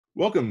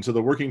Welcome to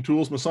the Working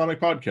Tools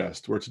Masonic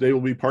Podcast, where today will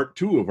be part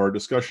 2 of our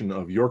discussion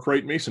of York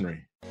Rite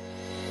Masonry.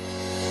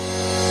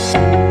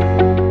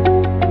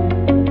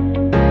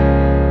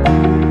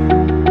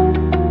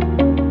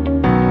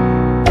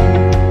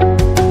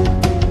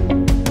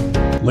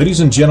 Ladies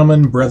and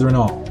gentlemen, brethren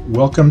all,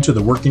 welcome to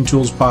the Working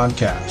Tools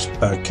Podcast,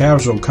 a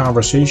casual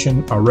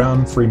conversation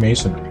around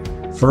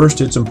Freemasonry.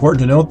 First, it's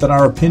important to note that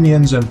our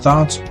opinions and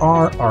thoughts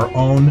are our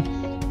own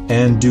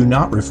and do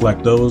not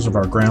reflect those of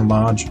our Grand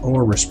Lodge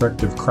or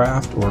respective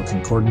craft or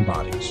concordant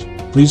bodies.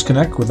 Please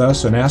connect with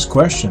us and ask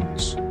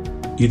questions,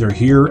 either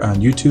here on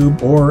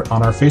YouTube or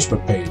on our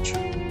Facebook page.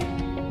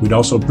 We'd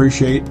also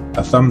appreciate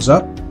a thumbs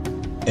up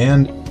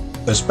and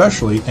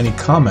especially any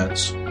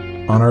comments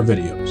on our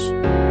videos.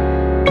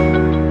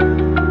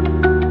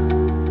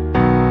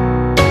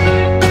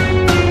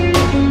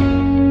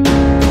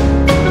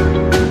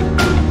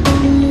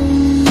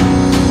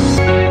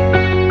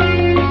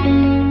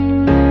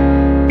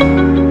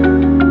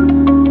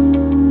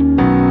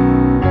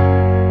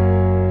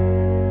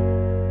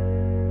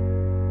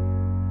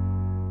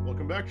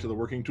 To the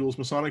Working Tools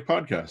Masonic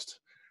Podcast.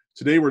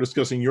 Today we're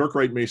discussing York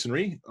Rite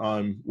Masonry.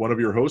 I'm one of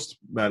your hosts,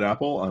 Matt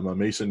Appel. I'm a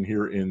Mason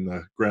here in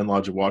the Grand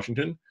Lodge of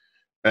Washington.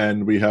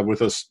 And we have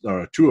with us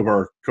two of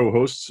our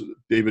co-hosts,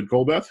 David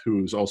Colbeth,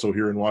 who's also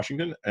here in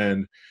Washington,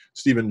 and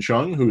Stephen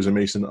Chung, who's a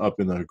Mason up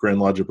in the Grand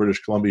Lodge of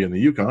British Columbia in the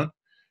Yukon.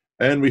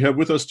 And we have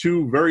with us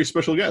two very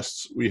special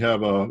guests. We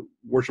have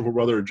Worshipful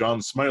Brother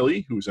John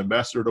Smiley, who's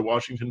Ambassador to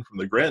Washington from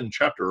the Grand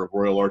Chapter of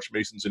Royal Arch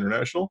Masons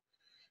International.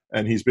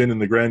 And he's been in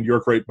the Grand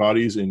York Rite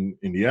bodies in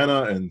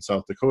Indiana and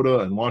South Dakota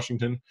and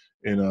Washington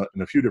in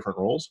a few different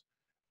roles.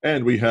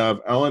 And we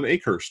have Alan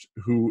Akehurst,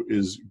 who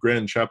is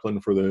Grand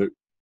Chaplain for the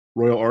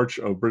Royal Arch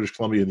of British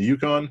Columbia in the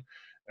Yukon,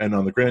 and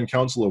on the Grand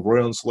Council of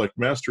Royal and Select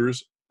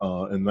Masters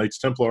and Knights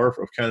Templar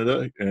of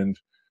Canada, and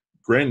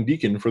Grand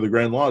Deacon for the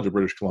Grand Lodge of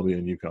British Columbia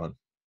and Yukon.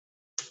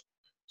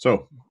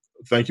 So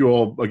thank you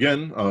all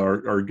again,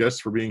 our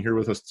guests, for being here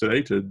with us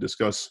today to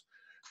discuss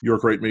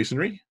York Rite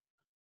Masonry.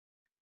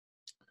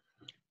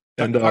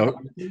 And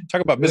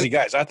talk about busy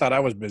guys. I thought I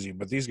was busy,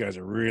 but these guys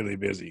are really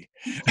busy.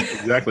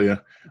 Exactly. Yeah.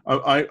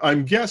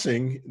 I'm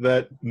guessing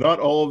that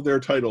not all of their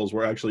titles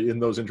were actually in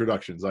those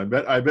introductions. I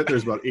bet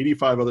there's about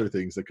 85 other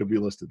things that could be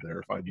listed there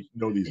if I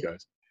know these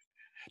guys.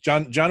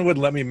 John would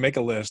let me make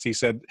a list. I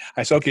said,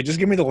 okay, just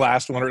give me the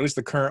last one, or at least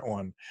the current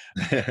one.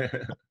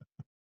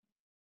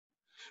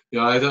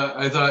 Yeah,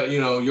 I thought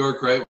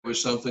York Rite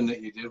was something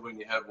that you did when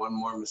you had one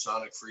more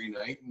Masonic free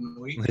night in the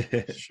week.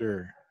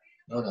 Sure.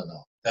 No.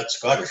 That's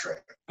Scottish Rite.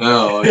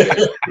 Oh, okay.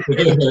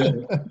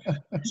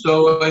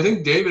 So I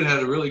think David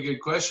had a really good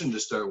question to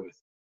start with.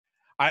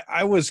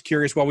 I was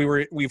curious. Well,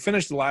 we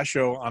finished the last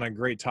show on a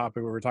great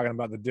topic. We were talking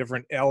about the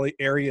different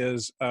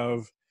areas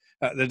of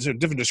the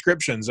different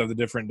descriptions of the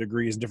different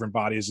degrees and different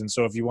bodies. And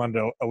so if you wanted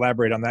to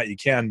elaborate on that, you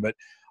can. But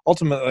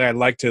ultimately, I'd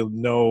like to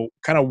know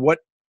kind of what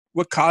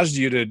caused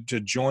you to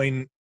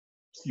join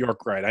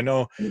York Rite. I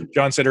know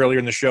John said earlier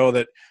in the show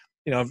that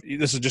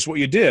this is just what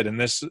you did, and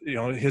this,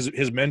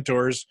 his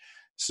mentors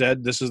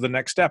said this is the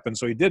next step, and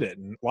so he did it.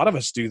 And a lot of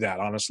us do that,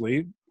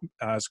 honestly.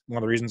 It's one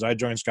of the reasons I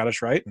joined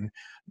Scottish Rite, and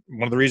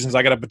one of the reasons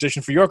I got a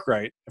petition for York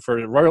Rite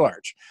for Royal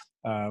Arch.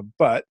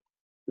 But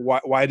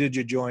why did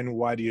you join?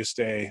 Why do you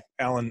stay?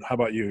 Alan, how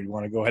about you? You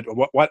want to go ahead?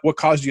 What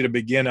caused you to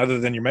begin, other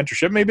than your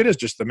mentorship? Maybe it is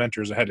just the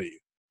mentors ahead of you.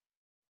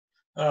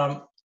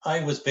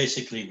 I was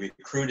basically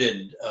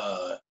recruited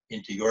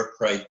into York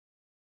Rite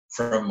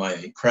from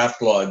my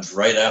craft lodge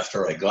right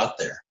after I got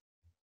there.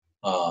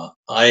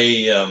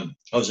 I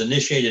was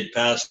initiated,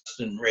 passed,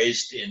 and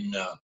raised in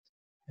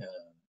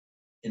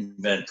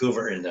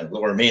Vancouver in the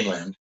Lower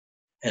Mainland,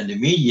 and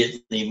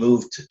immediately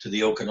moved to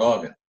the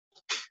Okanagan.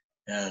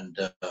 And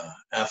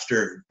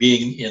after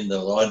being in the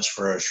lodge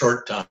for a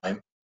short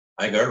time,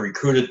 I got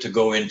recruited to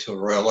go into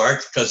Royal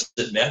Arch because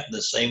it met in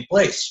the same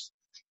place.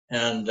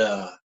 And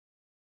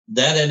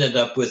that ended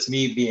up with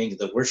me being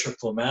the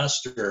worshipful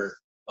master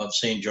of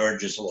St.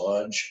 George's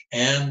Lodge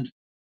and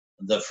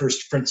the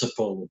first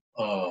principal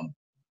of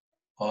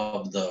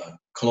the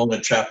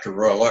Kelowna Chapter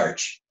Royal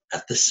Arch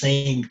at the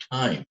same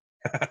time.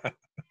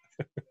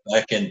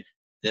 back in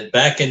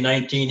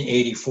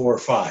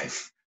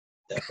 1984-5.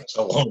 That's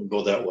how long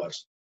ago that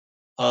was.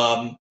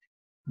 The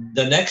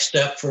next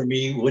step for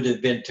me would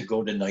have been to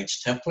go to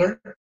Knights Templar,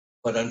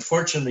 but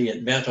unfortunately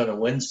it met on a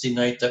Wednesday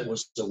night that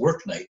was the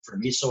work night for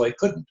me, so I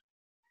couldn't.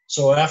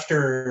 So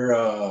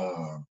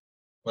after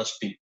must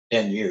be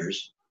 10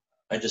 years,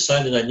 I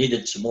decided I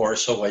needed some more,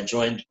 so I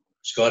joined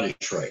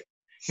Scottish Rite.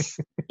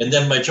 And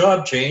then my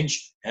job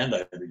changed, and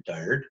I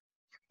retired.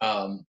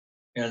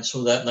 And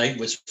so that night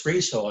was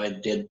free, so I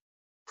did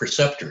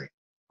preceptory.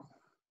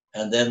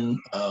 And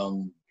then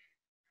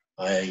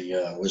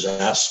I was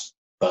asked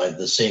by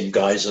the same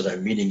guys that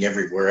I'm meeting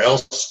everywhere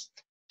else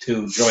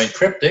to join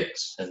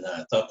cryptics, and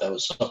I thought that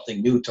was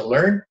something new to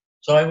learn,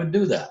 so I would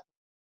do that.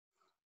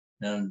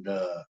 And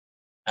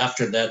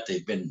after that,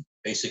 they've been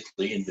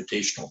basically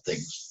invitational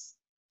things.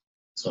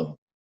 So,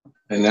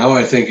 and now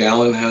I think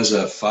Alan has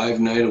a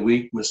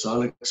 5-night-a-week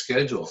Masonic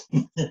schedule.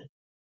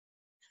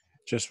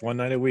 Just one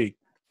night a week.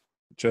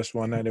 Just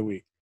one night a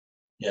week.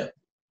 Yeah.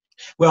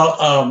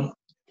 Well,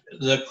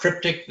 the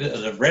cryptic,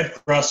 the Red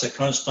Cross at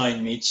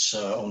Constantine meets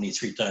only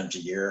 3 times a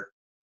year.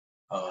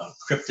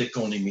 Cryptic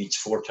only meets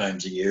 4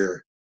 times a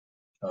year,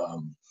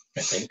 I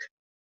think,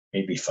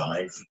 maybe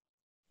 5.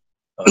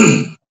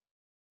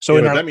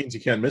 So that means you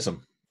can't miss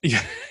them.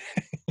 Yeah.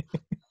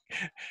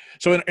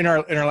 So in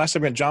our last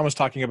segment, John was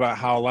talking about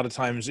how a lot of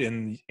times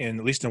in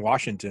at least in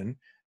Washington,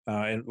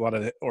 and a lot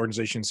of the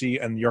organizations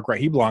and York Rite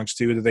he belongs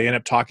to, that they end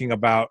up talking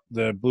about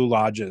the Blue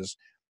Lodges.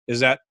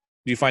 Do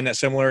you find that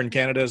similar in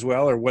Canada as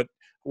well, or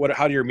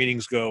how do your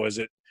meetings go? Is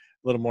it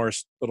a little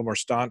more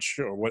staunch,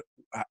 or what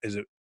is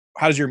it?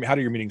 How do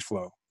your meetings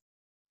flow?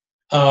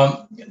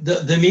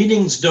 The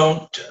meetings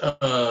don't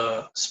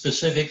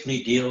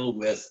specifically deal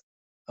with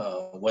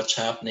what's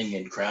happening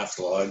in Craft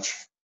Lodge.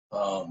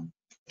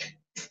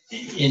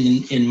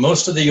 In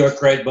most of the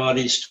York Rite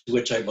bodies to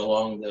which I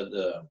belong,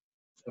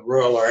 the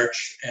Royal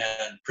Arch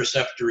and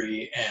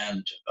Preceptory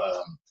and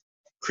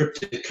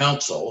Cryptic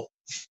Council,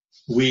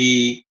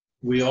 we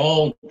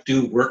all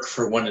do work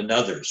for one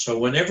another. So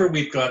whenever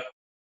we've got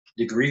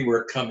degree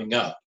work coming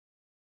up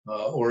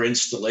or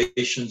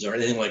installations or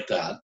anything like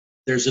that,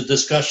 there's a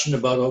discussion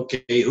about,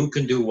 okay, who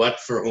can do what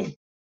for whom.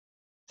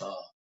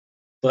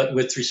 But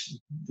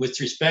with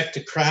respect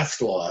to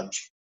Craft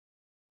Lodge,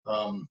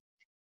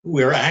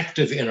 we're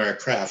active in our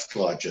craft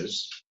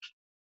lodges,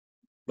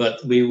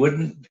 but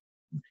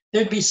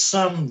there'd be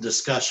some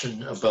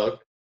discussion about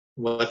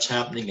what's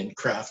happening in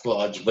Craft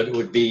Lodge, but it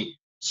would be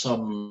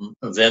some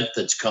event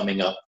that's coming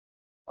up.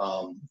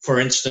 For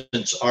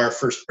instance, our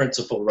first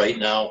principal right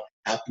now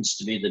happens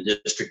to be the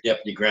district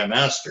deputy grand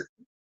master.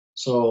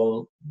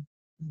 So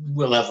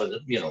we'll have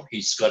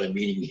he's got a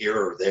meeting here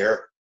or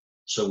there.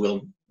 So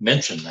we'll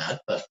mention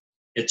that, but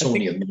it's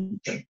only a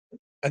mention.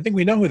 I think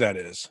we know who that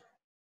is.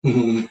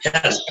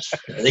 Yes,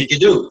 I think you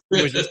do.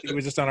 He was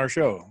just on our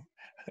show,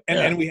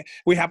 and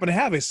we happen to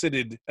have a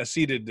seated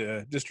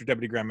district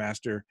deputy grand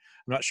master.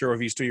 I'm not sure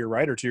if he's to your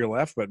right or to your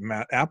left, but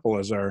Matt Appel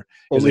is our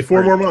only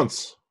 4 more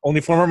months.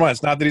 Only 4 more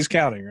months. Not that he's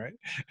counting, right?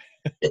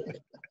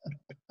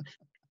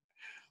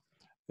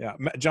 Yeah,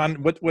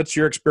 John. What's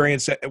your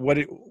experience? What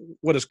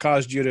has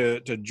caused you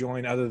to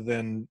join, other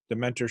than the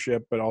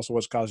mentorship, but also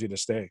what's caused you to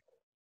stay?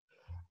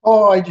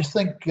 Oh, I just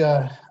think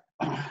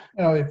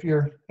if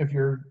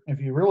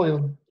you really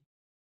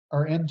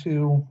are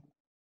into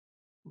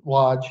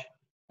lodge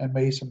and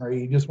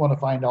masonry, you just want to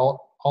find out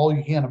all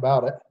you can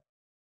about it,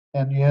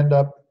 and you end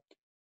up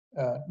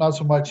not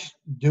so much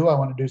do I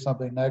want to do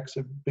something next,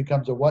 it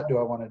becomes a what do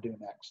I want to do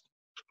next.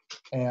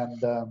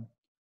 And of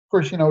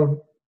course,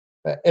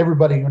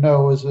 everybody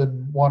is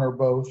in one or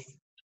both,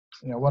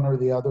 one or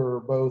the other or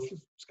both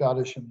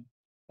Scottish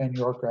and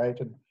York Rite.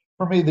 And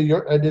for me,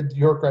 I did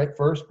York Rite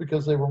first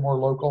because they were more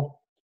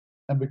local,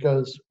 and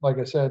because, like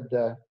I said,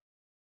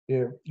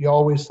 you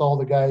always saw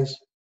the guys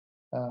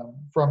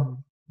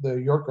from the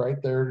York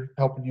Rite there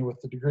helping you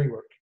with the degree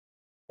work.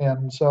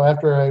 And so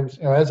after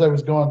as I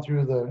was going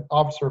through the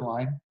officer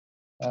line,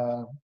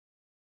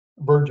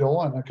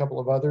 Virgil and a couple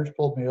of others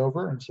pulled me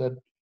over and said,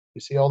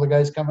 "You see all the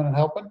guys coming and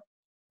helping?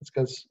 It's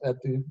because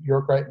at the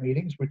York Rite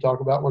meetings, we talk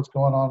about what's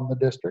going on in the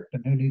district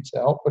and who needs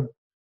help, and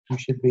you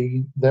should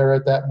be there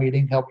at that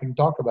meeting helping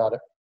talk about it."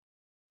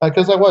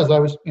 Because I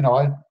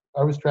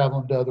was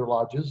traveling to other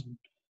lodges. And,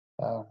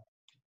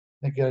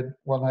 I think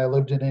when I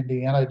lived in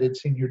Indiana, I did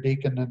senior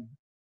deacon in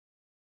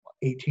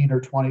 18 or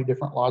 20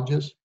 different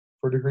lodges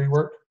for degree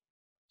work.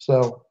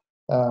 So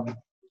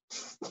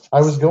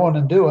I was going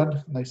and doing,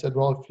 and they said,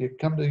 "Well, if you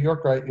come to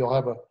York Rite, you'll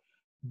have a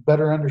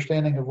better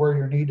understanding of where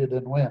you're needed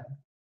and when."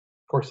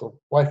 Of course, the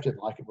wife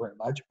didn't like it very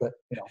much, but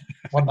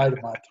one night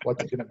a month,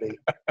 what's it going to be?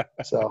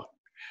 So,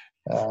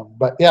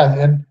 but yeah,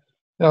 and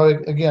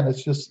again,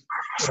 it's just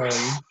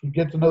you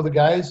get to know the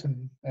guys,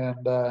 and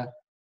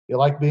you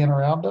like being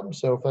around them.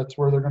 So if that's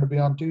where they're going to be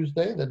on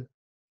Tuesday, then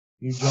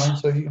you join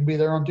so you can be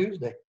there on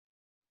Tuesday.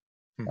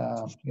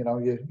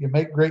 You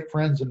make great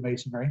friends in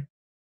masonry,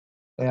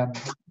 and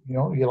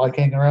you like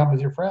hanging around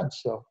with your friends.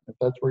 So if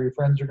that's where your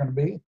friends are going to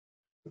be,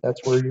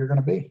 that's where you're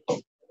going to be.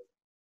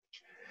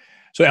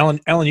 So Alan,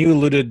 you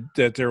alluded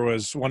that there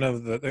was one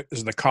of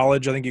the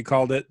college, I think you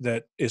called it,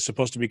 that is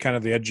supposed to be kind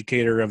of the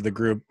educator of the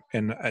group,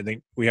 and I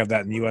think we have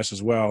that in the U.S.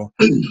 as well.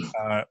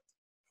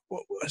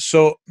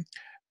 So,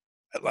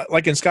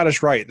 like in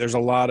Scottish Rite, there's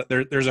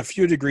there's a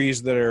few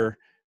degrees that are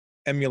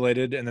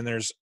emulated, and then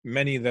there's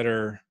many that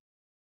are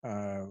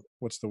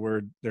what's the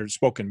word? They're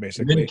spoken,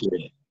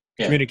 basically.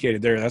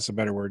 Communicated. There, that's a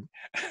better word.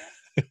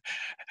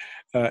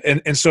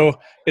 And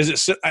so,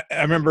 is it?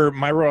 I remember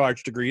my Royal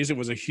Arch degrees. It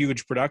was a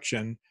huge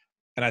production.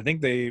 And I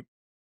think they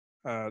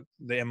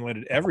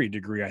emulated every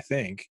degree, I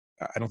think.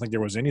 I don't think there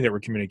was any that were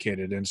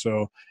communicated. And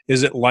so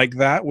is it like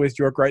that with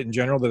York Rite in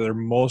general, that they're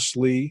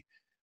mostly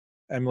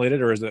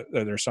emulated, or are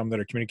there some that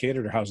are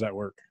communicated, or how does that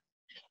work?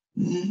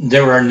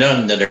 There are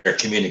none that are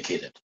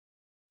communicated.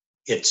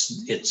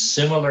 It's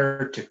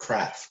similar to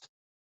craft.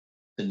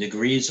 The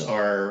degrees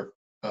are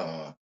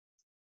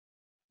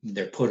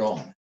they're put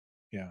on.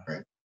 Yeah.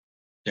 Right.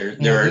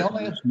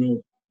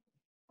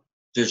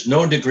 there's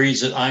no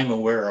degrees that I'm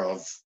aware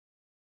of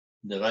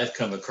that I've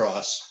come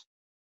across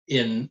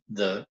in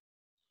the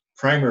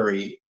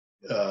primary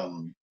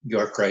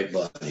York Rite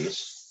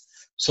bodies.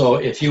 So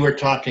if you were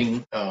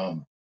talking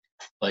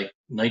like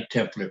Knight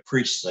Templar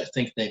priests, I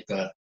think they've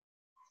got,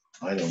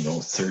 I don't know,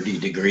 30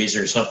 degrees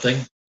or something.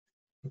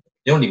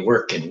 They only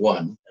work in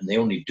one, and they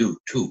only do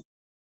two.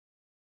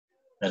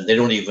 And they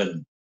don't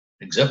even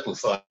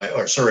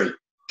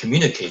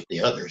communicate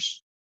the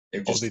others.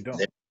 They're just, they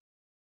don't.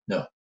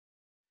 No.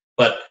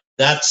 But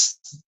that's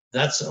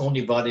the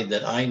only body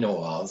that I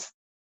know of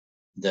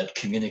that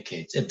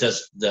communicates.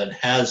 That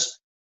has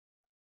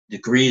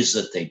degrees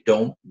that they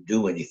don't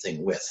do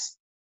anything with.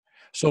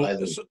 So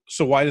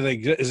why do they?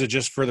 Is it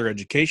just further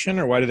education,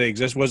 or why do they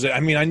exist? Was it?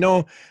 I mean, I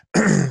know.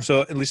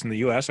 So at least in the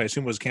U.S., I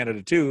assume it was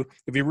Canada too.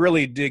 If you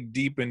really dig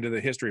deep into the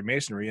history of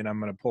Masonry, and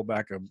I'm going to pull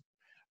back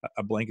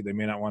a blanket they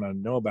may not want to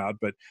know about,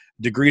 but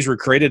degrees were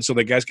created so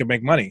that guys could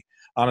make money.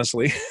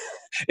 Honestly,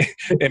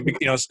 and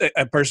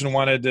a person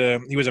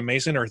he was a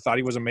Mason or thought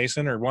he was a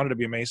Mason or wanted to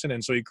be a Mason,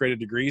 and so he created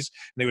degrees,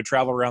 and they would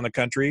travel around the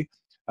country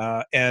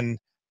and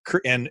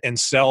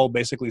sell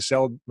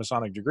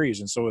Masonic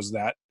degrees. And so is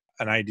that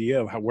an idea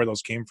of where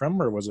those came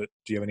from, or do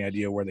you have any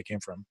idea where they came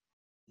from?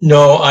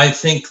 No, I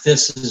think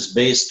this is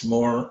based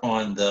more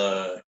on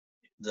the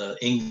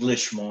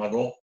English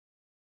model.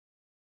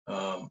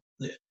 The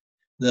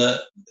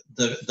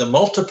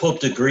multiple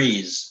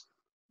degrees,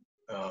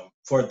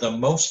 for the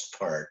most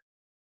part,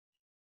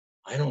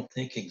 I don't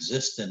think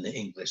exist in the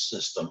English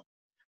system,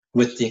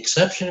 with the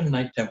exception of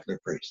Knight Templar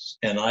priests.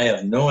 And I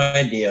have no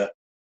idea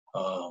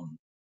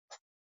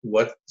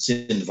what's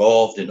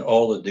involved in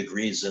all the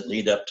degrees that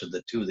lead up to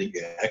the two that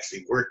you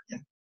actually work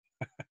in.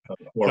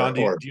 John,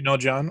 do you know,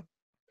 John?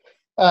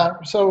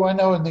 So I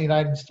know in the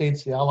United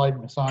States, the Allied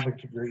Masonic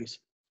degrees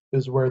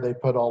is where they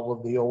put all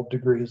of the old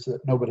degrees that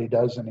nobody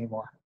does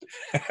anymore.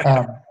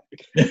 And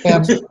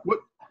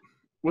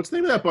what's the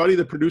name of that body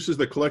that produces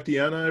the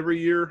Collectiana every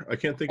year? I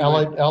can't think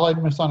of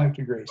Allied Masonic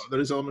degrees. Oh,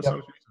 that is Allied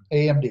Masonic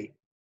degrees? AMD.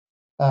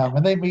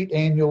 And they meet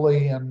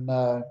annually, and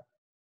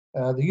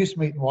they used to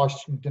meet in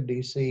Washington,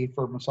 D.C.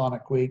 for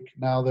Masonic Week.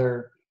 Now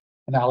they're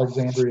in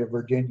Alexandria,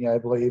 Virginia, I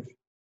believe,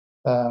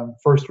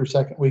 first or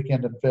second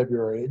weekend in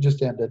February. It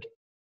just ended.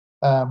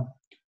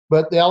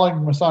 But the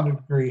Allied Masonic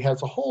degree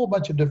has a whole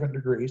bunch of different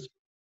degrees,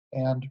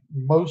 and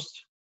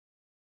most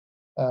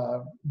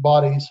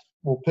bodies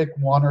will pick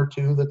one or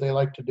two that they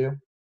like to do.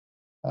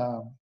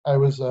 I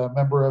was a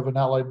member of an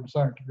Allied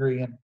Masonic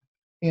degree in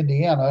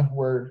Indiana,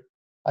 where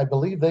I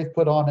believe they've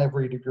put on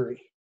every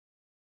degree.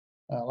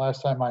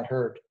 Last time I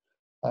heard,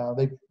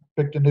 they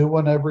picked a new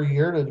one every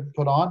year to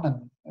put on,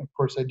 and of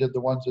course they did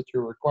the ones that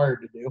you're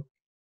required to do.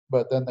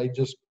 But then they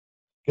just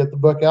get the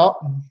book out,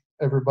 and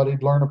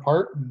everybody'd learn a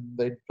part, and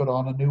they'd put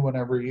on a new one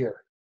every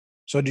year.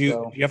 So do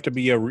you have to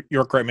be a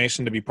York Rite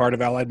Mason to be part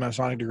of Allied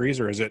Masonic degrees,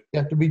 or is it? You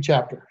have to be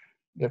chapter.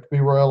 You have to be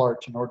Royal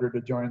Arch in order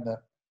to join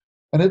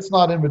and it's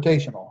not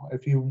invitational.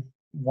 If you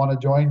want to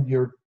join,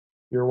 you're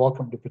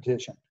welcome to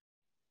petition.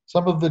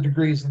 Some of the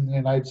degrees in the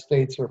United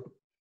States are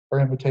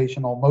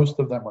invitational. Most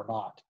of them are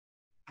not.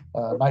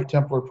 Knight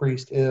Templar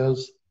priest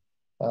is.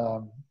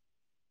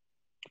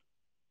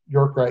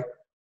 York Rite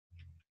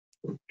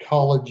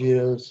College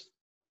is.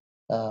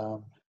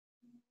 KYC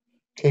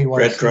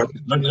Red Cross.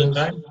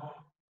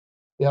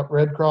 Yep,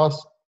 Red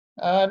Cross.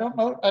 I don't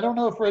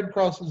know if Red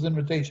Cross is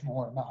invitational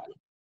or not.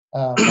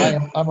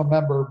 I'm a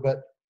member,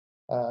 but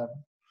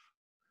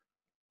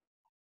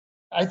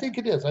I think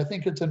it is. I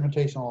think it's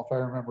invitational, if I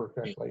remember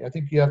correctly. I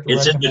think you have to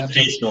recommend.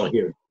 It's invitational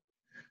here.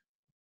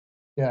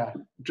 Yeah.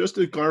 Just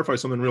to clarify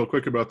something real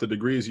quick about the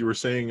degrees, you were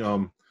saying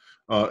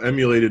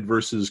emulated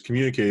versus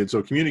communicated.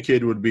 So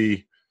communicated would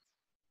be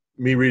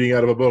me reading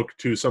out of a book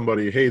to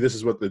somebody, hey, this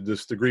is what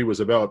this degree was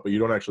about, but you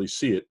don't actually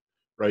see it,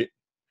 right?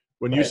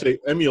 When you say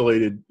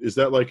emulated, is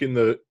that like in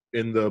the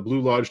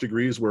Blue Lodge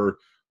degrees where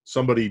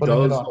somebody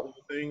does the whole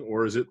thing,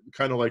 or is it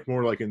kind of like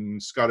more like in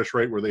Scottish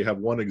Rite where they have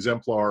one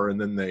exemplar and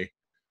then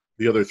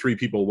the other three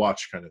people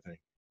watch kind of thing?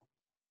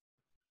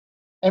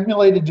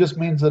 Emulated just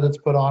means that it's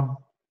put on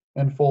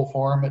in full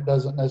form. It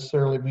doesn't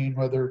necessarily mean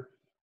whether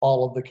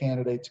all of the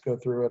candidates go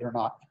through it or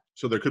not.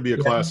 So there could be a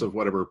class of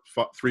whatever,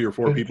 3 or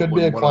 4 people. Could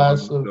be a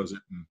class of does it.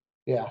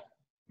 Yeah.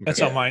 That's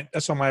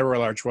how my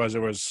Royal Arch was.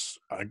 There was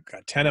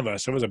 10 of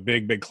us. It was a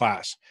big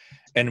class,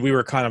 and we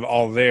were kind of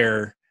all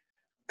there,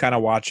 kind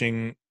of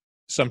watching.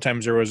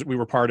 Sometimes we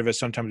were part of it.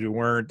 Sometimes we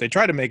weren't. They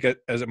tried to make it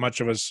as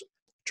much of us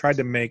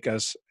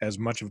as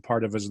much of a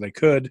part of as they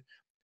could,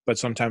 but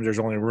sometimes there's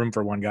only room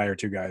for one guy or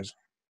two guys.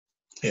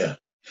 Yeah.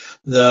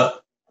 The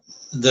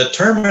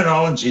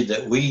terminology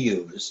that we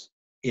use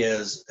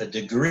is a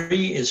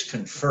degree is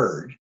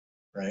conferred,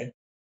 right?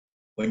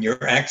 When you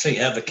actually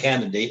have a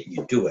candidate and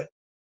you do it.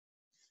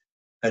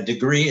 A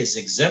degree is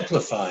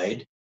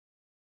exemplified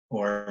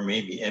or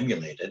maybe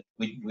emulated.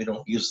 We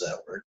don't use that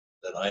word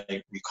that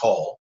I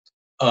recall.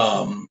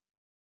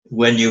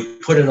 When you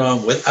put it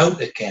on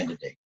without a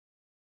candidate.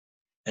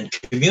 And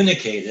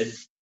communicated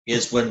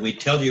is when we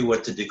tell you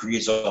what the degree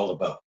is all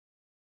about.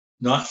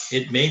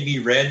 It may be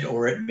read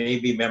or it may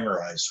be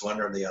memorized, one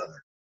or the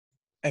other.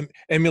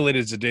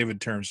 Emulated is a David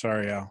term.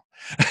 Sorry, Al.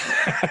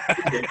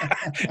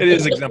 It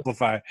is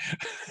exemplify.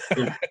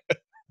 But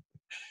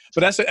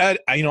that's,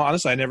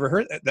 honestly, I never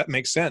heard that. That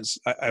makes sense.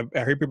 I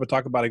hear people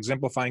talk about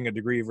exemplifying a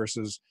degree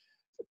versus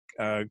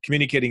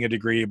communicating a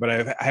degree, but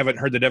I haven't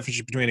heard the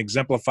difference between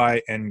exemplify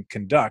and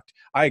conduct.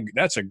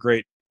 That's a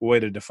great way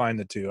to define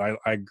the two. I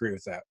agree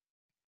with that.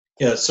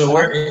 Yeah, so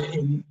we're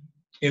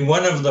in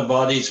one of the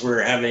bodies,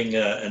 we're having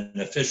an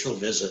official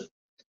visit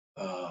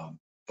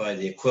by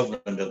the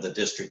equivalent of the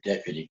district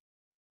deputy.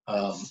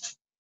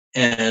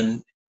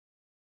 And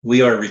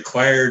we are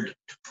required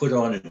to put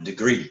on a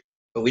degree,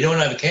 but we don't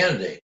have a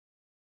candidate.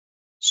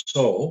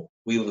 So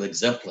we will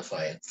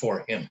exemplify it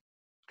for him.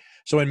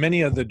 So in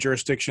many of the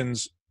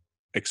jurisdictions,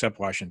 except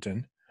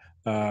Washington,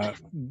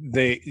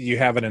 you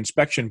have an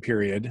inspection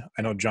period.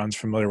 I know John's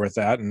familiar with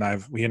that, and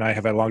he and I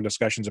have had long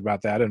discussions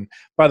about that. And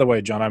by the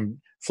way, John,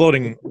 I'm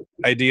floating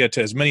idea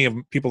to as many of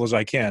people as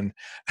I can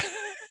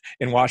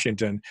in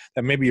Washington.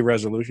 That may be a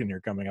resolution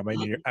here coming. I may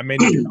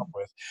need your help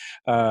with.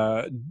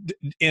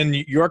 In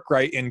York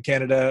Rite in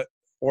Canada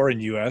or in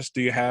U.S.,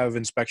 do you have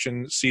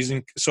inspection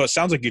season? So it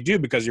sounds like you do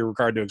because you're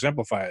required to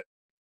exemplify it.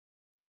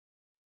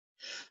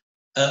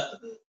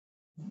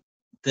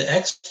 The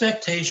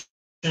expectation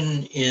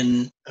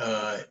in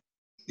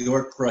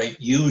York Rite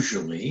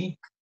usually,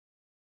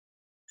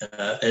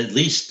 at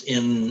least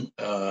in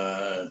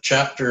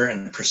chapter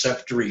and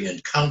preceptory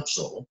and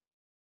council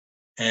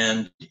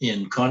and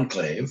in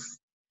conclave,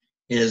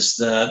 is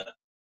that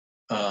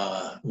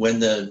when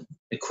the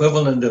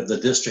equivalent of the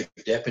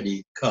district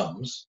deputy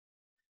comes,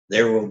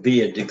 there will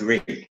be a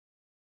degree.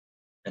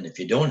 And if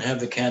you don't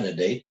have a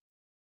candidate,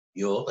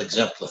 you'll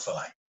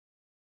exemplify.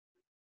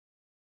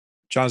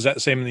 John, is that the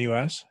same in the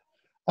U.S.?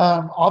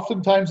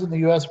 Oftentimes in the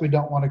U.S., we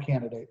don't want a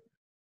candidate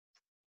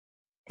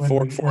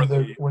for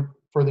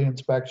the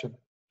inspection,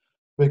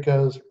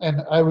 because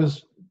I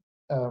was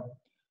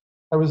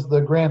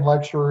the grand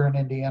lecturer in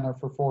Indiana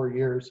for 4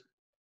 years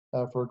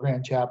for a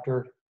grand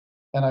chapter,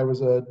 and I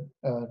was a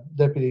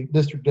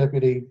district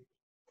deputy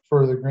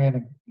for the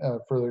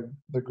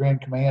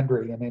grand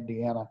commandery in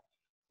Indiana.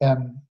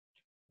 And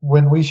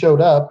when we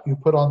showed up, you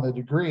put on the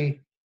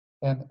degree,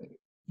 and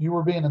you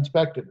were being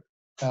inspected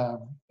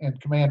in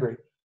commandery.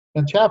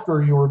 In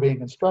chapter, you were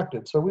being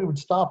instructed. So we would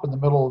stop in the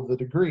middle of the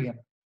degree and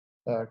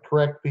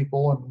correct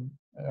people, and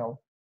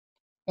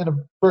in a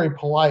very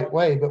polite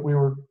way, but we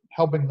were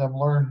helping them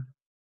learn,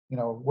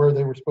 where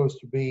they were supposed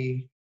to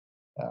be,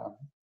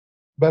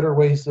 better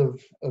ways of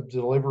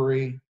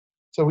delivery.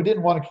 So we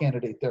didn't want a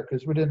candidate there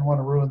because we didn't want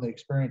to ruin the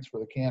experience for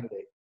the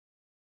candidate.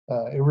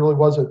 It really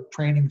was a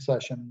training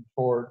session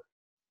for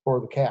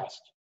the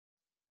cast,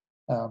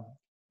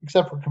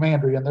 except for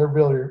commandery, and they're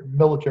really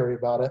military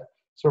about it.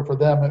 So for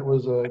them, it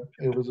was a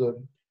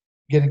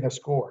getting a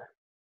score,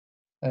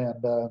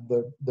 and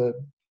the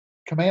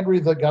commandery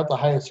that got the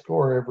highest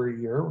score every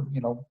year,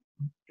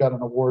 got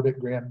an award at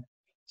grand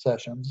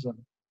sessions and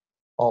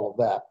all of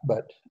that.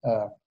 But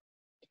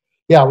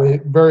we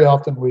very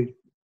often we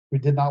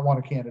did not want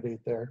a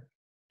candidate there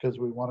because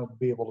we wanted to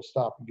be able to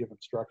stop and give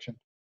instruction.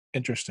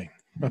 Interesting.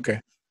 Okay.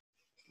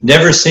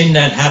 Never seen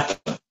that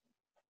happen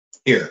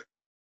here.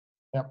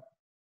 Yep.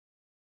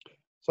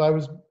 So I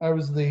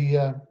was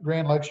the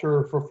grand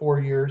lecturer for 4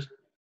 years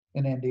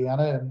in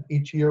Indiana, and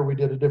each year we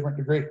did a different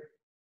degree.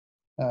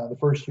 The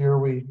first year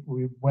we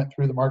went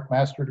through the Mark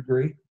Master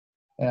degree,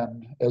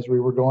 and as we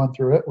were going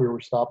through it, we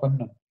were stopping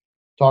and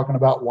talking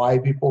about why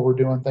people were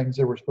doing things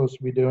they were supposed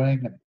to be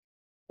doing,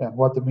 and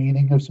what the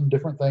meaning of some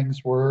different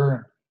things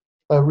were,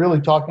 and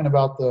really talking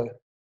about the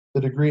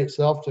degree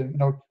itself.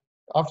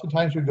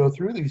 Oftentimes we go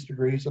through these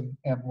degrees and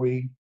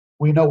we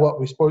know what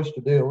we're supposed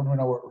to do and we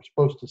know what we're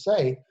supposed to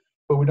say,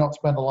 but we don't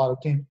spend a lot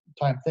of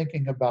time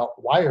thinking about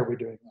why are we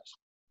doing this?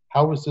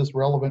 How is this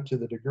relevant to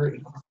the degree?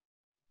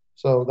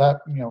 So that,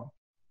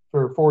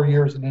 for 4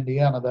 years in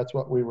Indiana, that's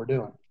what we were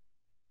doing.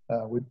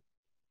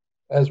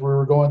 As we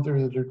were going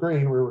through the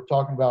degree, we were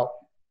talking about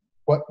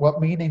what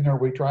meaning are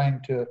we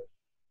trying to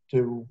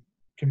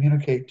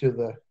communicate to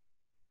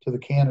the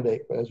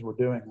candidate as we're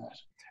doing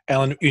this.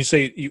 Alan, you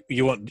say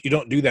you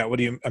don't do that. What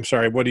do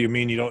you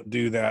mean you don't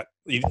do that?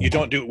 You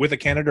don't do it with a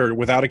candidate or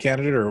without a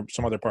candidate or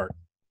some other part?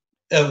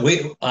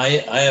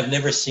 I have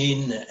never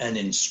seen an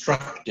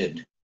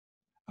instructed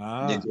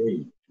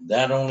degree.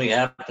 That only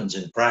happens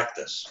in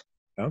practice.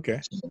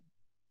 Okay. So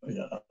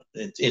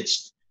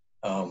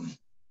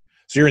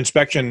your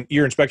inspection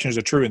is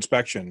a true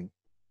inspection.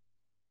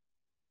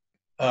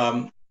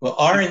 Well,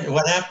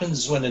 what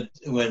happens when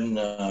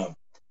the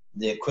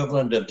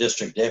equivalent of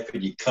district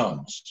deputy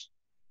comes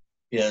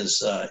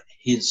is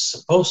he's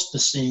supposed to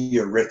see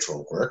your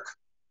ritual work,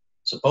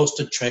 supposed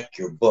to check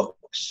your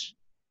books,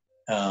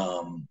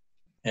 and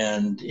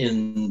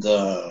in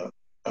the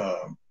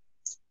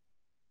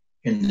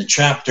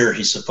chapter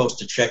he's supposed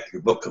to check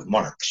your book of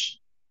marks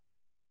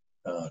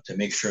to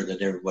make sure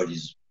that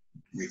everybody's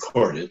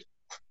recorded,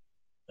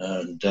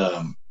 and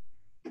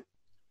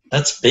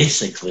that's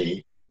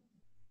basically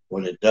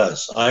what it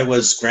does. I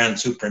was Grand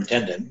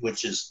Superintendent,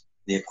 which is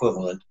the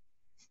equivalent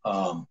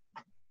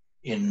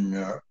in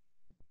the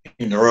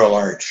Royal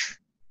Arch.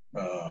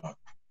 I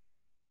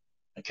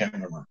can't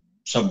remember,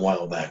 some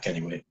while back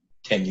anyway,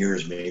 10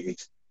 years maybe.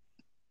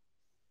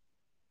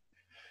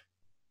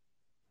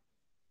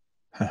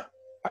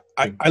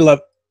 I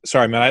love.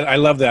 Sorry, man. I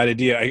love that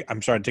idea.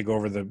 I'm sorry to take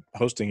over the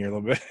hosting here a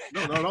little bit.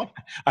 No.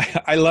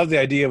 I love the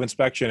idea of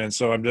inspection, and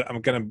so I'm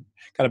gonna kind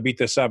of beat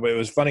this up. It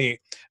was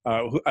funny.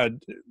 One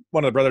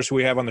of the brothers who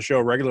we have on the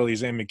show regularly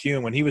is Ian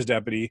McCune. When he was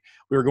deputy,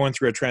 we were going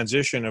through a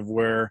transition of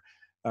where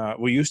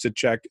we used to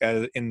check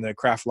in the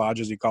craft lodge,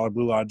 as you call it,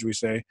 Blue Lodge, we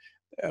say.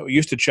 We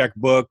used to check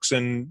books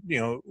and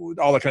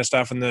all that kind of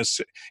stuff. And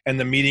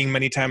the meeting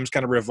many times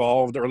kind of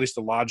revolved, or at least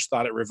the lodge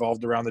thought it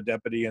revolved around the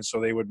deputy, and so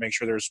they would make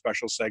sure there was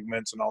special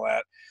segments and all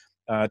that.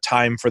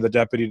 Time for the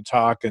deputy to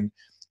talk, and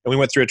we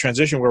went through a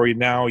transition where we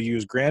now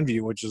use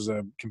Grandview, which is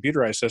a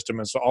computerized system,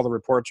 and so all the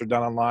reports are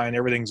done online.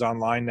 Everything's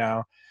online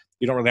now.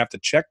 You don't really have to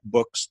check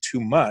books too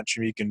much.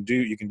 I mean,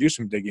 you can do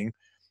some digging,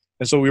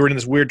 and so we were in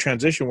this weird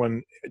transition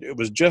when it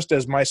was just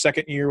as my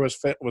second year was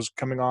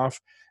coming off,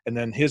 and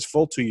then his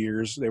full 2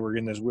 years, they were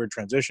in this weird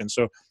transition.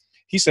 So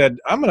he said,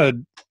 "I'm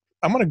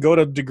gonna go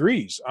to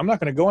degrees. I'm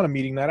not gonna go on a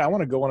meeting night. I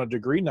want to go on a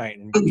degree night.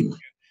 And can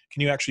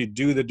you actually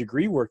do the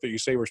degree work that you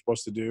say we're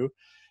supposed to do?"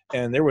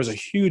 And there was a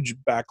huge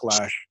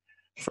backlash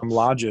from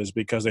lodges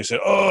because they said,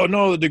 "Oh,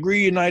 no, the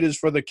degree night is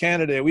for the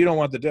candidate. We don't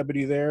want the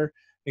deputy there." And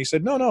he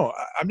said, No,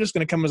 I'm just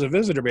going to come as a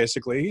visitor,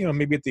 basically.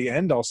 Maybe at the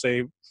end I'll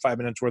say 5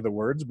 minutes worth of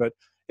words, but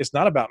it's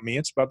not about me.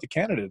 It's about the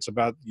candidate. It's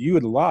about you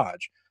at the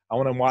lodge. I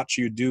want to watch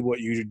you do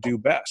what you do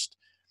best.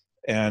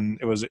 And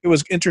it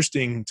was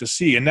interesting to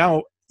see. And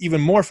now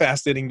even more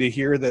fascinating to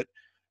hear that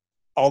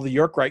all the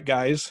York Rite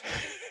guys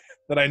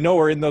that I know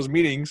are in those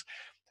meetings,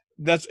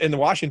 that's in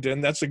Washington,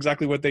 that's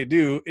exactly what they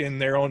do in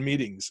their own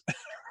meetings.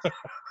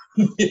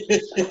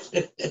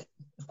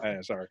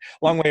 Sorry,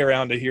 long way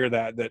around to hear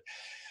that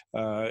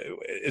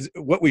is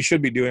what we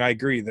should be doing. I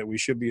agree that we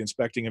should be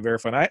inspecting and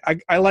verifying.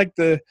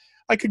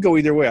 I could go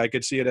either way. I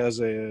could see it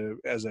as a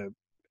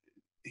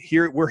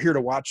we're here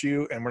to watch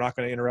you and we're not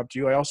going to interrupt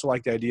you. I also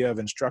like the idea of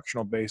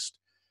instructional based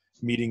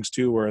meetings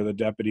too, where the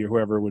deputy or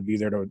whoever would be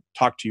there to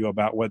talk to you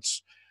about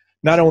what's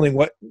not only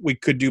what we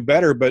could do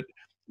better, but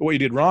what you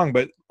did wrong.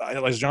 But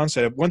as John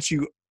said, when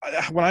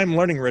I'm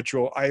learning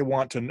ritual, I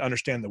want to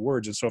understand the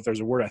words. And so if there's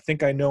a word I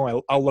think I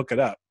know, I'll look it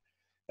up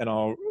and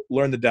I'll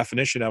learn the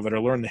definition of it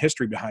or learn the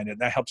history behind it.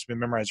 And that helps me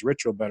memorize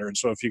ritual better. And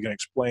so if you can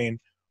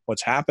explain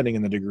what's happening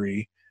in the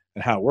degree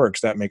and how it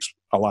works, that makes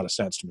a lot of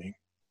sense to me.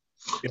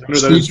 Under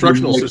that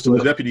instructional system,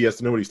 the deputy has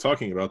to know what he's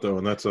talking about, though,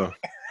 and that's a.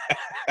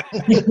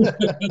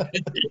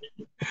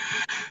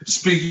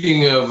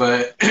 Speaking of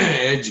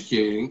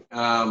educating,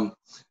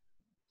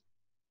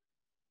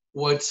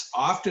 what's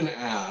often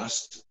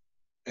asked,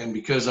 and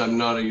because I'm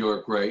not a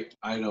York Rite,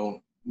 I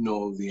don't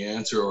know the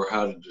answer or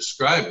how to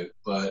describe it,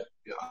 but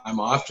I'm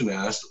often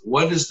asked,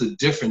 what is the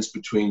difference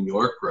between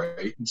York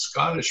Rite and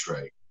Scottish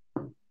Rite?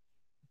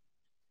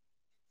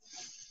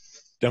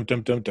 Dum,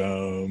 dum, dum,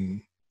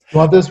 dum. You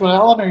want this one,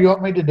 Alan, or you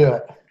want me to do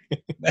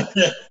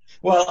it?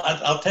 Well,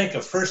 I'll take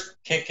a first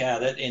kick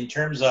at it in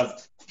terms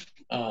of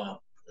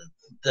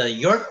the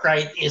York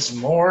Rite is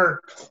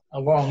more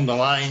along the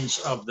lines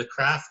of the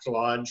craft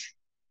lodge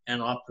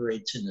and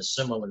operates in a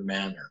similar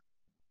manner.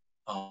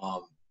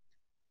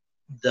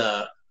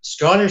 The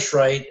Scottish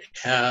Rite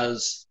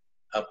has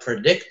a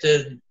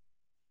predicted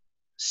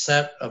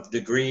set of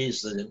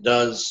degrees that it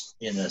does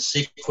in a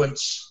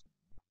sequence,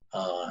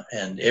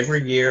 and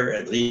every year,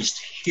 at least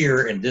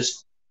here in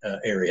this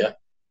area,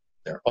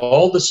 they're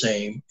all the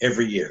same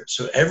every year.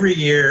 So every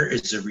year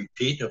is a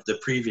repeat of the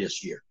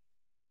previous year.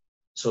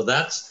 So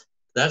that's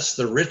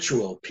the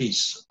ritual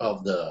piece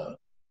of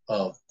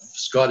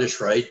Scottish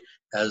Rite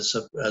as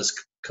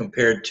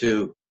compared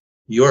to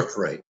York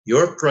Rite.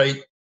 York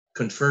Rite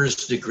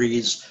confers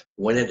degrees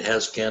when it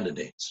has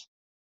candidates,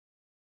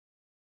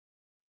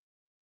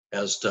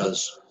 as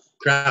does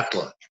Craft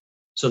Lodge.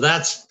 So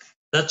that's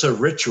a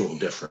ritual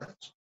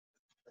difference.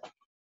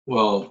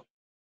 Well,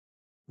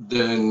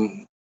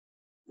 then,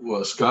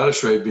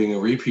 Scottish Rite being a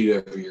repeat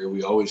every year,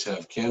 we always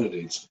have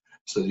candidates.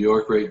 So the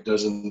York Rite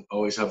doesn't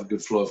always have a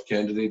good flow of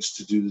candidates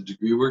to do the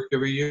degree work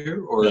every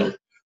year, or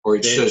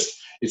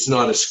it's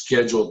not a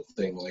scheduled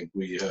thing like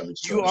we have.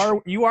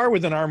 You are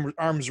within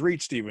arm's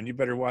reach, Stephen. You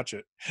better watch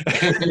it.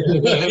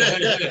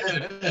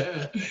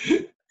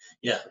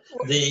 Yeah,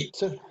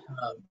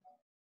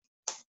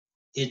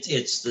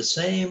 it's the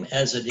same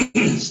as it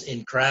is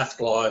in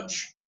Craft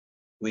Lodge.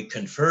 We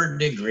confer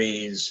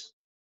degrees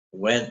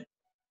when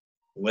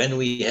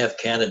we have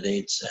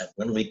candidates and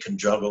when we can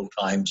juggle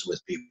times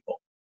with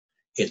people.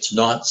 It's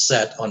not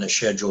set on a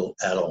schedule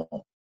at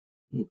all.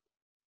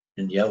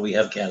 And yeah, we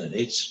have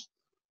candidates.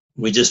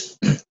 We just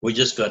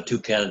got 2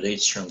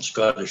 candidates from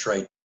Scottish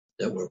Rite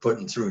that we're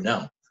putting through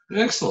now.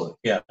 Excellent.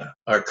 Yeah,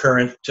 our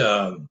current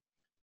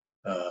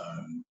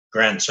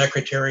Grand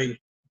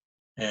Secretary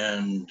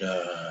and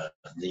the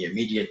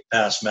immediate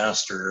past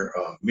master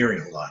of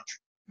Miriam Lodge.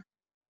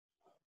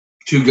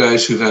 two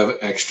guys who have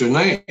extra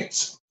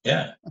nights.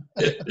 Yeah.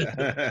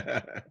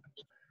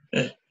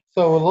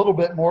 So a little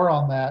bit more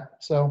on that.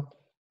 So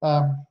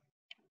a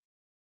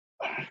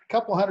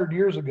couple hundred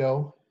years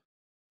ago,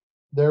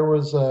 there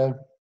were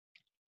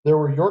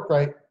York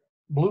Rite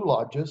Blue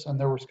Lodges and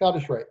there were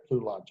Scottish Rite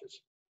Blue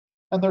Lodges,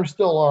 and there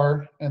still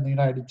are in the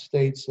United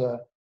States.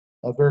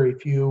 A very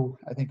few,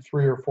 I think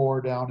 3 or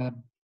 4 down in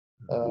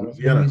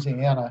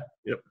Louisiana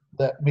Yep.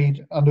 that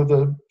meet under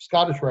the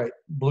Scottish Rite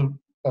Blue,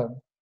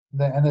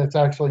 and it's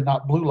actually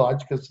not Blue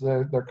Lodge because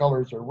their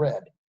colors are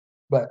red,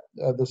 but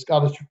the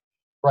Scottish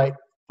Rite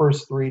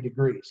first 3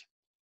 degrees.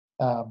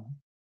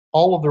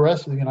 All of the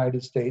rest of the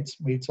United States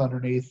meets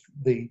underneath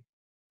the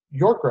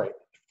York Rite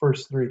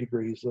first 3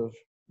 degrees of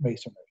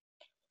Masonry.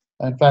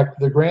 In fact,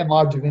 the Grand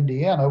Lodge of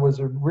Indiana was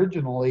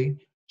originally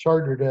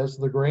chartered as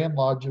the Grand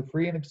Lodge of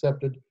Free and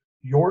Accepted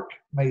York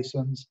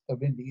Masons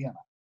of Indiana.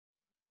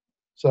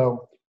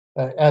 So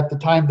at the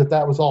time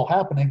that was all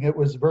happening, it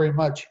was very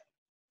much,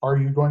 are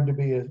you going to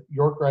be a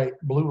York Rite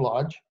Blue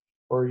Lodge,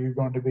 or are you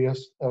going to be a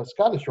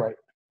Scottish Rite,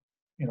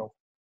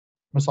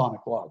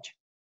 Masonic Lodge?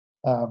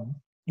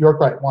 York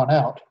Rite won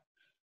out,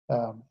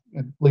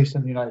 at least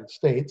in the United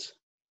States.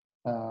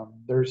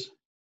 There's,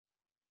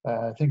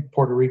 I think,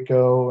 Puerto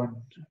Rico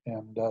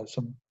and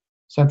some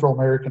Central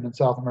American and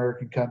South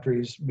American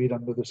countries meet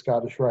under the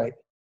Scottish Rite,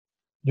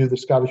 do the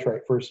Scottish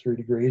Rite first 3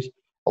 degrees.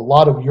 A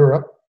lot of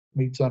Europe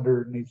meets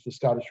underneath the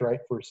Scottish Rite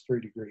first 3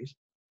 degrees.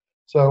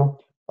 So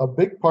a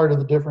big part of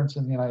the difference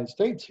in the United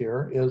States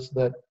here is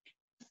that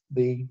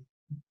the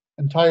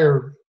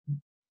entire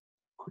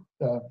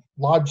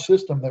lodge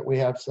system that we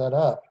have set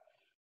up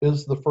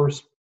is the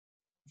first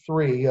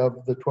 3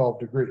 of the 12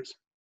 degrees.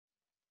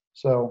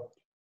 So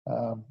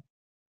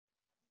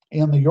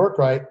in the York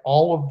Rite,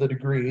 all of the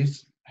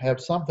degrees have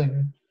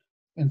something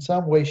in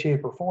some way,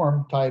 shape, or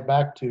form tied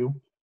back to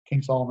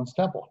King Solomon's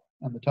Temple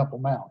and the Temple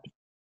Mount.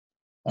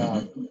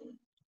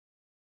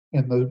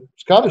 In the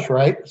Scottish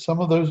Rite, some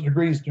of those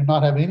degrees do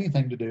not have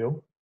anything to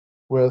do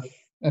with,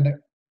 and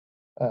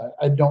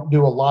I don't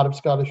do a lot of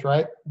Scottish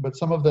Rite, but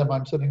some of them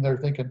I'm sitting there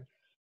thinking,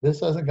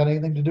 this hasn't got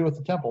anything to do with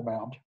the Temple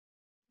Mount.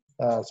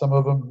 Some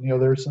of them,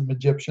 there's some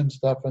Egyptian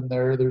stuff in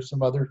there. There's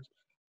some other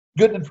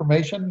good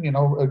information,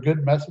 a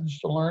good message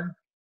to learn,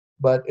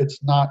 but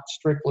it's not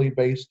strictly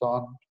based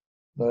on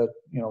the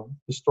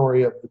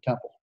story of the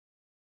temple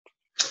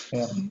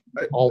and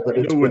all that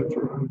it's been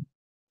through.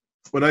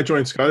 When I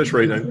joined Scottish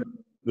Rite,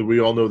 we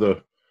all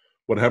know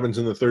what happens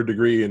in the 3rd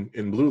degree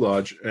in Blue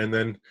Lodge, and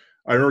then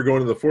I remember going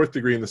to the 4th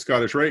degree in the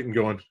Scottish Rite and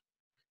going,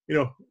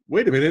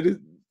 wait a minute,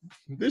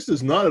 this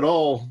is not at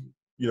all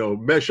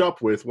mesh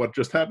up with what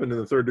just happened in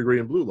the 3rd degree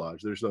in Blue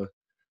Lodge. There's a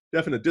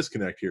definite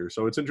disconnect here.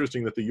 So it's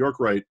interesting that the York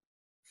Rite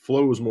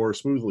flows more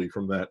smoothly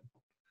from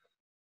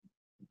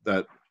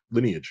that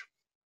lineage.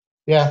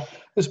 Yeah,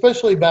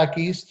 especially back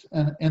east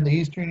and in the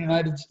eastern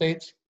United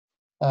States.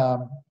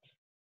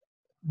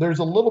 There's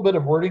a little bit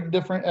of wording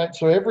different.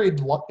 So every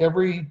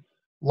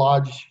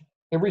lodge,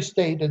 every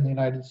state in the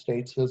United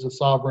States has a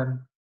sovereign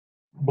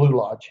Blue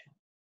Lodge,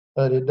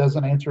 but it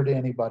doesn't answer to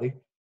anybody.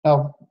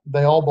 Now,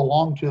 they all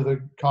belong to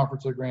the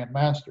Conference of Grand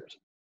Masters,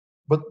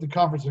 but the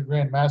Conference of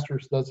Grand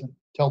Masters doesn't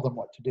tell them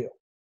what to do.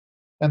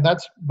 And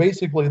that's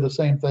basically the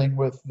same thing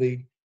with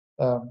the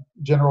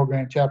General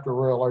Grand Chapter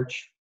Royal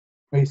Arch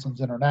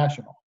Masons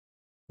International.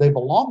 They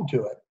belong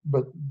to it,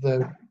 but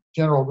the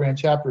General Grand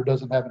Chapter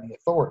doesn't have any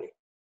authority.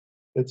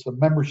 It's a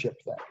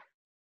membership thing.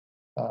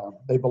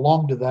 They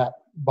belong to that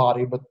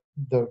body, but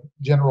the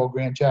General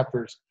Grand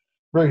Chapter is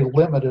very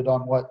limited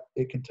on what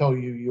it can tell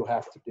you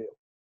have to do.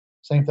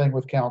 Same thing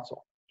with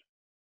council.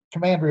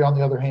 Commandery, on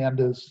the other hand,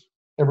 is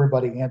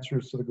everybody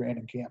answers to the Grand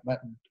Encampment,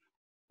 and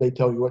they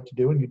tell you what to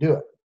do, and you do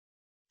it.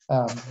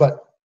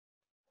 But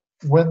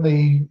when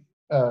the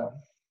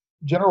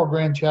General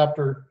Grand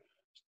Chapter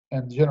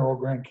and the General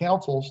Grand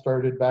Council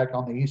started back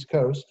on the East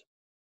Coast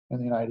in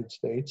the United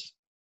States,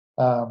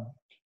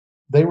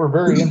 they were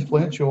very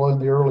influential in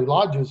the early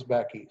lodges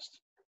back east.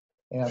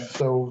 And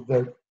so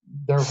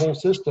their whole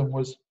system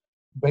was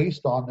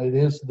based on, it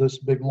is this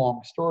big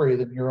long story,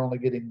 then you're only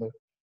getting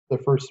the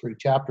first 3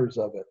 chapters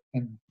of it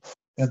in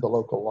the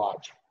local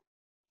lodge.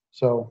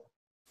 So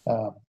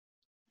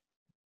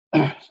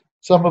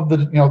some of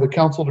the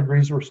council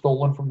degrees were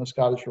stolen from the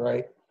Scottish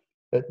Rite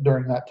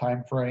during that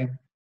time frame.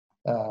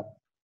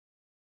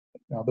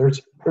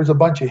 There's a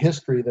bunch of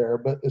history there,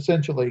 but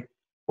essentially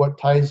what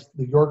ties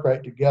the York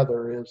Rite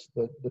together is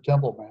the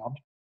Temple Mount,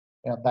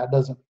 and that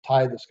doesn't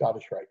tie the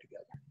Scottish Rite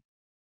together.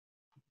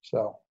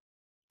 So,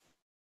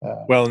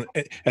 well,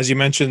 as you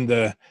mentioned,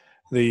 the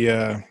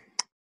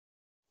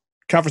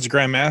Conference of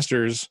Grand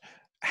Masters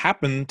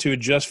happened to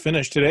just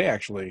finish today.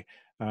 Actually,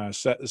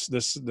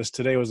 this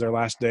today was their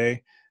last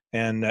day,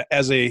 and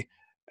as a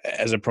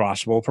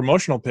possible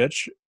promotional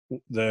pitch,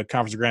 the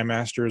Conference of Grand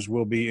Masters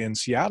will be in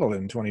Seattle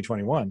in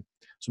 2021.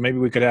 So maybe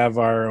we could have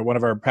one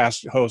of our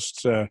past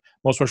hosts,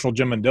 Most Social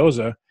Jim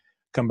Mendoza,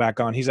 come back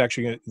on. He's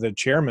actually the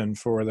chairman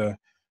for the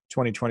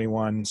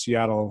 2021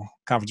 Seattle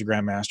Conference of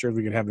Grand Masters.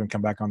 We could have him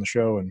come back on the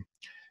show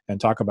and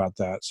talk about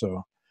that.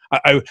 So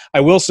I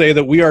will say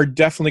that we are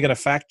definitely going to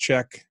fact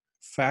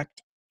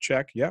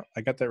check. Yeah,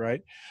 I got that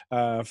right.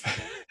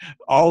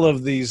 All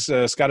of these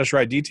Scottish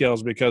Rite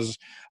details, because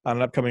on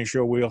an upcoming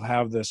show we'll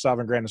have the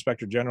Sovereign Grand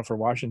Inspector General for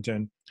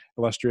Washington,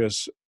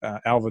 illustrious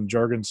Alvin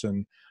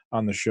Jorgensen,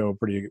 on the show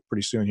pretty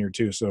soon here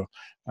too. So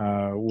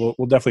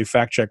we'll definitely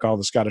fact check all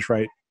the Scottish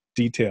Rite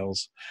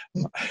details.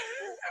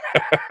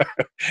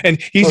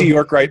 And he's a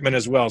York Riteman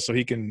as well, so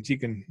he can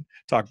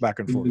talk back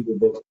and forth.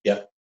 Yeah.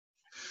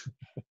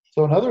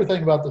 So another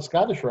thing about the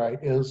Scottish Rite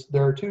is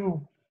there are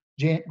two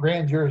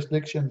grand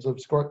jurisdictions of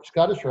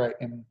Scottish Rite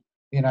in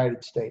the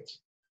United States.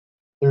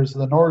 There's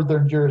the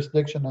northern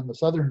jurisdiction and the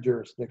southern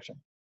jurisdiction.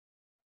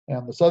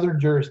 And the southern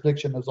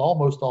jurisdiction is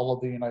almost all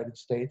of the United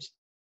States.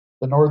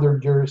 The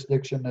northern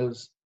jurisdiction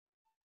is,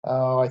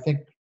 I think,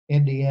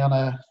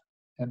 Indiana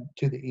and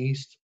to the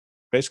east.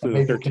 Basically,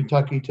 maybe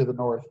Kentucky to the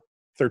north.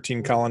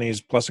 13 colonies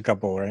plus a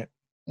couple, right?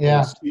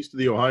 Yeah. Well, east of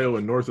the Ohio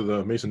and north of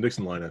the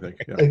Mason-Dixon line, I think.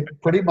 Yeah.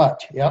 Pretty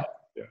much, yep.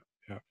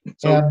 Yeah.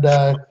 So,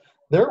 and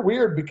they're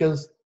weird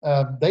because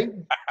they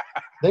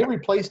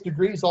replace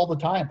degrees all the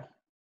time.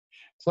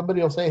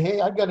 Somebody will say,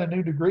 "Hey, I've got a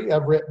new degree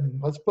I've written.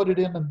 Let's put it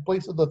in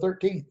place of the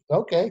 13th."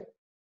 Okay,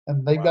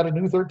 and they've got a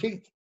new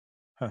 13th.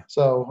 Huh.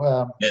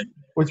 So,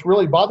 which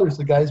really bothers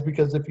the guys,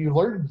 because if you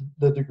learned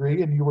the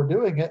degree and you were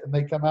doing it, and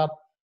they come out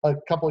a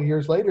couple of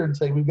years later and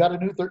say, "We've got a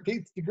new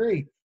 13th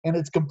degree," and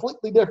it's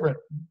completely different,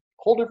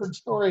 whole different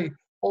story,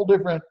 whole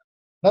different,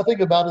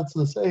 nothing about it's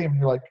the same.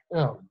 You're like,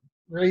 "Oh,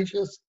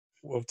 gracious."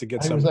 We'll have to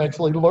get I was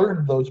actually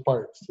learned those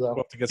parts. So. We'll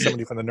have to get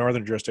somebody from the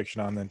northern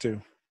jurisdiction on then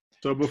too.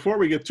 So before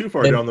we get too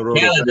far down the road,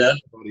 Canada,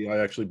 somebody I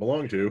actually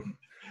belong to,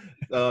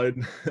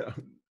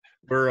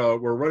 we're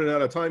running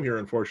out of time here,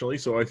 unfortunately.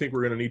 So I think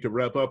we're going to need to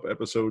wrap up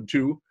episode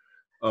 2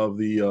 of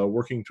the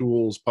Working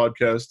Tools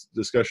podcast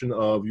discussion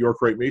of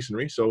York Rite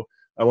Masonry. So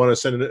I want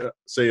to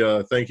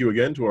say thank you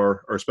again to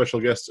our special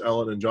guests,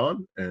 Alan and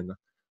John, and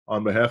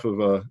on behalf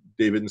of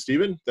David and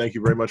Stephen, thank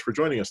you very much for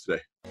joining us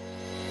today.